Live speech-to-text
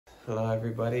Hello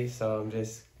everybody, so I'm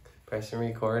just pressing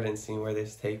record and seeing where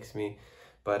this takes me,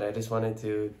 but I just wanted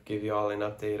to give you all an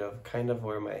update of kind of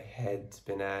where my head's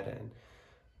been at and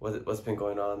what's been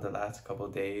going on the last couple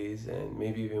of days and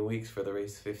maybe even weeks for the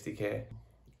race 50K.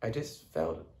 I just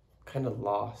felt kind of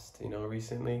lost,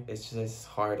 recently. It's just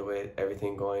hard with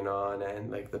everything going on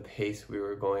and like the pace we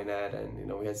were going at,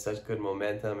 and we had such good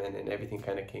momentum, and then everything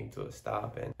kind of came to a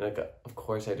stop. And like, of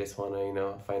course I just want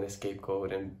to find a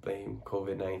scapegoat and blame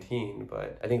COVID-19,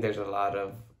 but I think there's a lot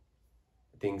of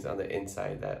things on the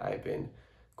inside that I've been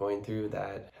going through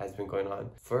that has been going on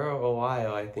for a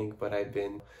while, I think, but I've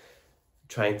been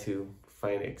trying to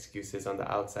find excuses on the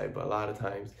outside. But a lot of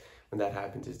times when that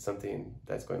happens, it's something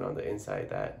that's going on the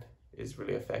inside that is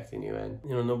really affecting you. And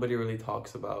nobody really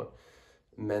talks about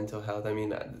mental health. I mean,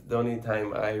 the only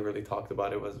time I really talked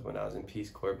about it was when I was in Peace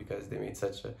Corps, because they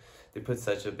put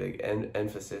such a big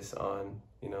emphasis on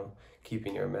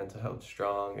keeping your mental health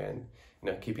strong and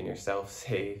keeping yourself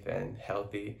safe and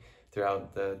healthy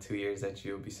throughout the 2 years that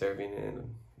you'll be serving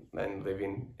in and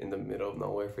living in the middle of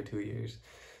nowhere for 2 years.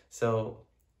 So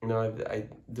I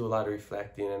do a lot of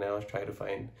reflecting, and I always try to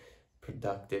find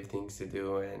productive things to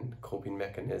do and coping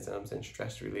mechanisms and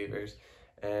stress relievers.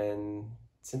 And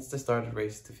since the start of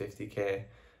Race to 50K,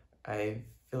 I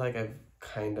feel like I've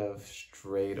kind of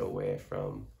strayed away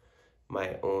from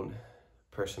my own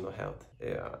personal health.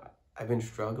 I've been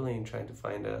struggling trying to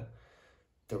find a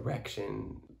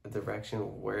direction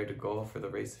where to go for the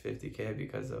Race to 50K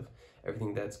because of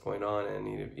everything that's going on,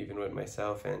 and even with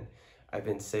myself. And I've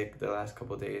been sick the last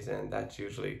couple of days, and that's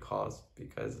usually caused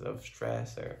because of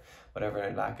stress or whatever,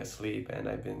 and lack of sleep. And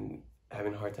I've been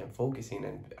having a hard time focusing,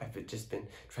 and I've just been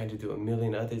trying to do a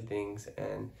million other things.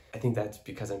 And I think that's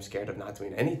because I'm scared of not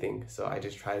doing anything. So I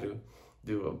just try to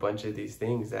do a bunch of these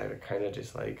things that are kind of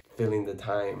just like filling the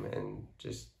time and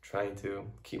just trying to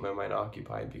keep my mind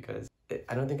occupied, because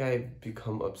I don't think I've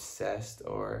become obsessed,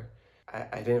 or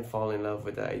I didn't fall in love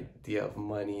with the idea of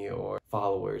money or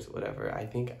followers, whatever. I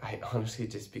think I honestly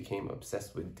just became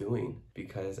obsessed with doing,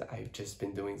 because I've just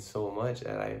been doing so much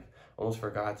that I've almost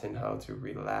forgotten how to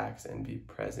relax and be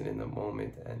present in the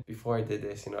moment. And before I did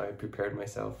this, I prepared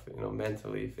myself,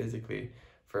 mentally, physically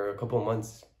for a couple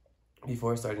months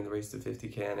before starting the Race to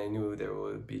 50K, and I knew there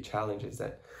would be challenges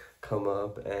that come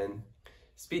up and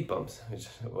speed bumps, which is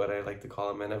what I like to call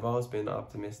them. And I've always been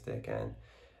optimistic, and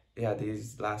yeah,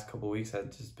 these last couple of weeks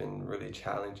have just been really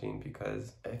challenging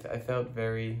because I felt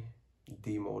very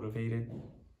demotivated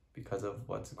because of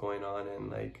what's going on. And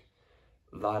like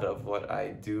a lot of what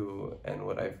I do and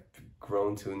what I've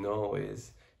grown to know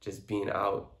is just being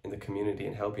out in the community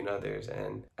and helping others,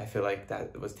 and I feel like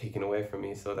that was taken away from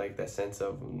me. So like that sense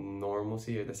of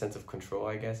normalcy, or the sense of control,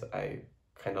 I guess, I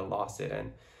kind of lost it.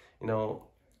 And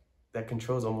that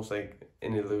control is almost like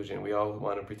an illusion. We all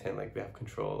want to pretend like we have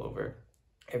control over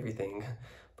everything,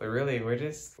 but really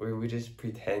we just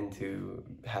pretend to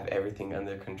have everything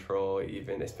under control,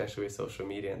 even especially with social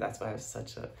media. And that's why I have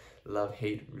such a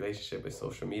love-hate relationship with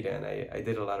social media. And I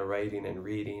did a lot of writing and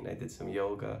reading. I did some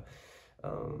yoga,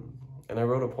 and I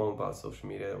wrote a poem about social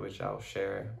media, which I'll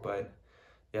share. But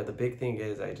yeah, the big thing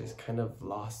is I just kind of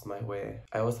lost my way.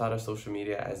 I always thought of social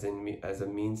media as a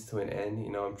means to an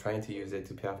end. I'm trying to use it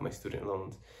to pay off my student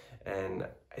loans, and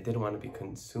I didn't want to be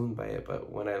consumed by it.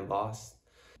 But when I lost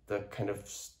the kind of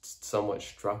somewhat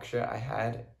structure I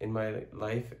had in my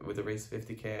life with the Race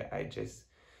 50K, I just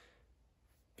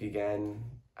began,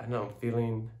 I don't know,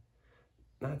 feeling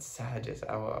not sad, just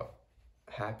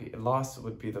happy. Lost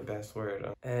would be the best word.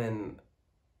 And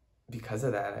because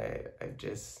of that, I've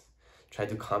just tried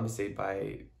to compensate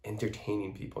by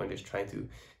entertaining people and just trying to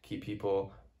keep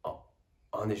people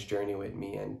on this journey with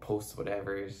me and post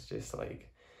whatever is just like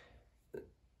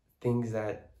things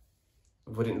that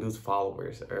wouldn't lose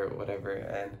followers or whatever.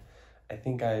 And I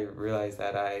think I realized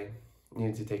that I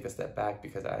needed to take a step back,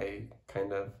 because I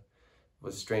kind of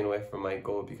was straying away from my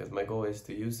goal, because my goal is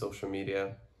to use social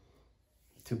media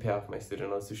to pay off my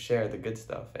student loans, to share the good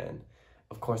stuff. And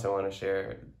of course I want to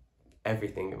share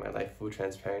everything in my life, full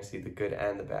transparency, the good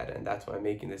and the bad. And that's why I'm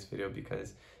making this video,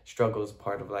 because struggle is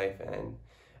part of life, and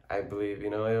I believe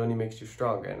it only makes you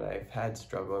stronger. And I've had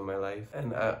struggle in my life,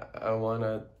 and I want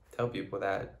to tell people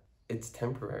that it's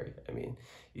temporary. I mean,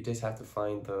 you just have to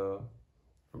find the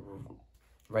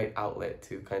right outlet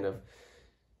to kind of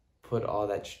put all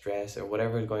that stress or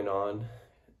whatever is going on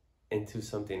into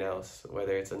something else,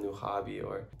 whether it's a new hobby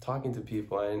or talking to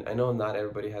people. And I know not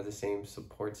everybody has the same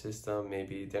support system.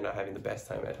 Maybe they're not having the best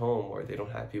time at home, or they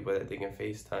don't have people that they can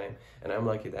FaceTime. And I'm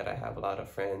lucky that I have a lot of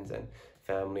friends and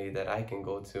family that I can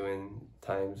go to in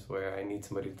times where I need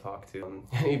somebody to talk to.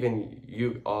 Even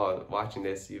you all watching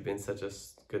this, you've been such a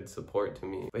good support to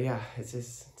me. But yeah, it's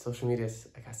just social media.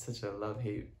 I got such a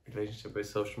love-hate relationship with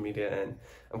social media, and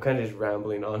I'm kind of just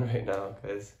rambling on right now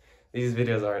because these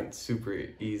videos aren't super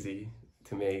easy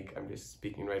to make. I'm just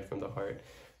speaking right from the heart.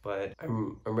 But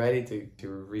I'm ready to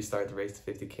restart the race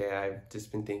to 50K. I've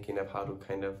just been thinking of how to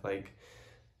kind of like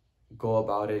go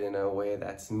about it in a way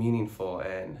that's meaningful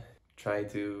and try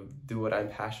to do what I'm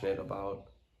passionate about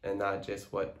and not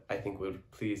just what I think would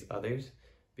please others.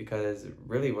 Because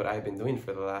really what I've been doing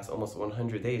for the last almost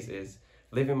 100 days is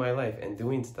living my life and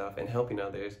doing stuff and helping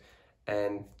others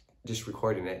and just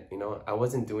recording it. You know, I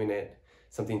wasn't doing it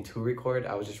something to record,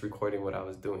 I was just recording what I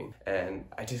was doing. And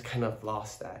I just kind of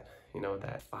lost that, you know,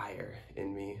 that fire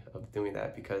in me of doing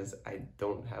that because I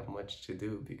don't have much to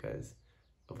do because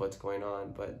of what's going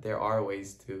on. But there are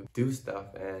ways to do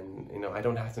stuff, and you know, I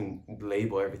don't have to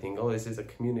label everything, oh, this is a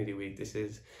community week, this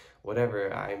is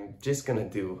whatever. I'm just gonna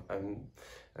do.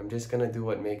 I'm just gonna do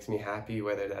what makes me happy,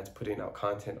 whether that's putting out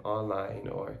content online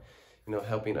or, you know,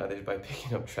 helping others by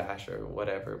picking up trash or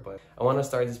whatever. But I want to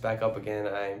start this back up again.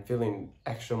 I'm feeling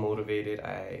extra motivated.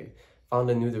 I found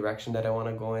a new direction that I want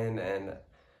to go in, and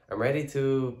I'm ready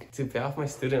to pay off my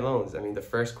student loans. I mean, the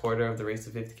first quarter of the Race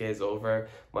to 50K is over.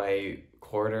 My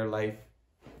quarter life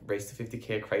Race to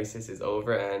 50K crisis is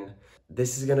over, and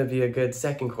this is gonna be a good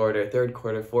second quarter, third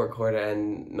quarter, fourth quarter,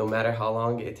 and no matter how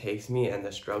long it takes me and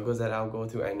the struggles that I'll go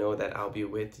through, I know that I'll be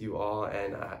with you all,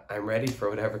 and I'm ready for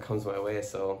whatever comes my way.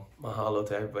 So mahalo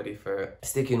to everybody for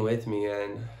sticking with me.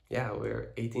 And yeah,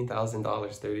 we're $18,000,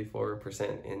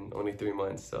 34% in only 3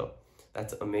 months. So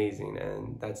that's amazing,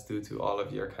 and that's due to all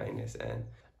of your kindness. And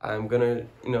I'm gonna,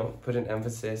 you know, put an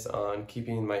emphasis on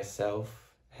keeping myself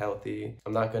healthy.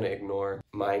 I'm not gonna ignore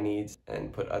my needs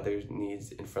and put others'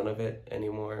 needs in front of it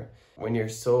anymore. When you're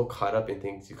so caught up in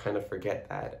things, you kind of forget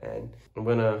that. And I'm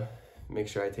gonna make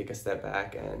sure I take a step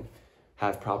back and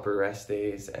have proper rest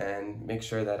days and make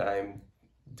sure that I'm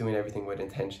doing everything with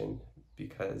intention,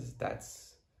 because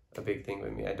that's a big thing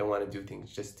with me. I don't want to do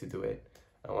things just to do it.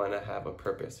 I want to have a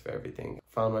purpose for everything.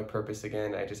 Found my purpose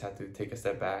again. I just have to take a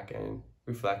step back and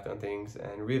reflect on things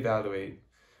and reevaluate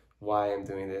why I'm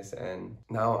doing this, and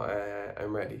now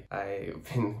I'm ready. I've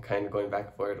been kind of going back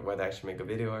and forth whether I should make a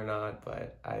video or not,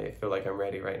 but I feel like I'm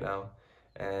ready right now.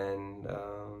 And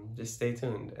just stay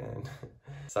tuned. And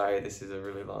sorry, this is a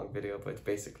really long video, but it's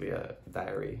basically a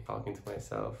diary talking to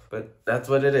myself. But that's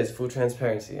what it is, full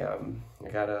transparency. I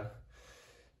gotta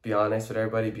be honest with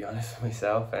everybody, be honest with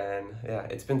myself, and yeah,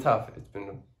 it's been tough. It's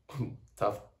been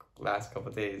tough last couple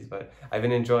of days, but I've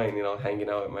been enjoying, you know, hanging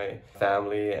out with my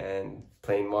family and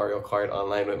playing Mario Kart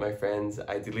online with my friends.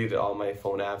 I deleted all my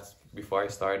phone apps before I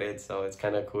started, so it's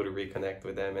kind of cool to reconnect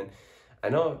with them. And I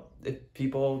know if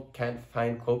people can't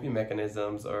find coping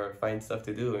mechanisms or find stuff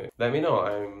to do, let me know.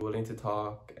 I'm willing to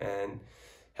talk and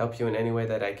help you in any way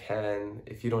that I can.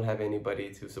 If you don't have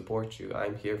anybody to support you,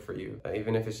 I'm here for you.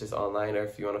 Even if it's just online, or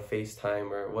if you want to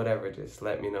FaceTime or whatever, just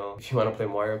let me know. If you want to play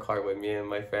Mario Kart with me and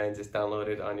my friends, just download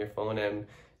it on your phone. And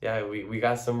yeah, we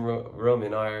got some room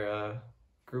in our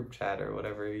group chat or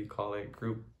whatever you call it,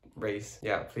 group race.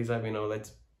 Yeah, please let me know.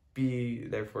 Let's be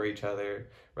there for each other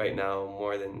right now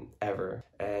more than ever,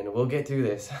 and we'll get through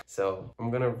this. So I'm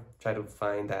gonna try to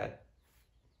find that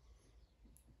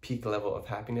peak level of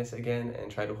happiness again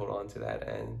and try to hold on to that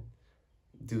and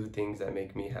do things that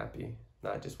make me happy,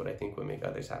 not just what I think would make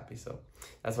others happy. So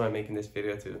that's why I'm making this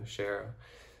video, to share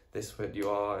this with you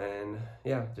all. And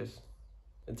yeah, just,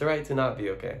 it's alright to not be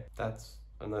okay. That's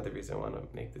another reason I want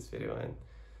to make this video and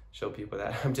show people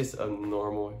that I'm just a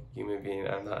normal human being.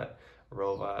 I'm not a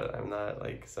robot. I'm not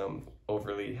like some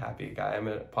overly happy guy. I'm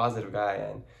a positive guy,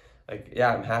 and like,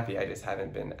 yeah, I'm happy. I just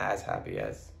haven't been as happy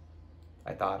as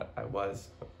I thought I was.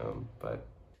 But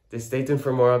just stay tuned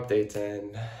for more updates,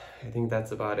 and I think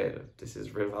that's about it. This is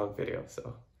a really long video,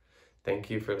 so thank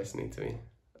you for listening to me.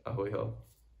 Ahoy ho.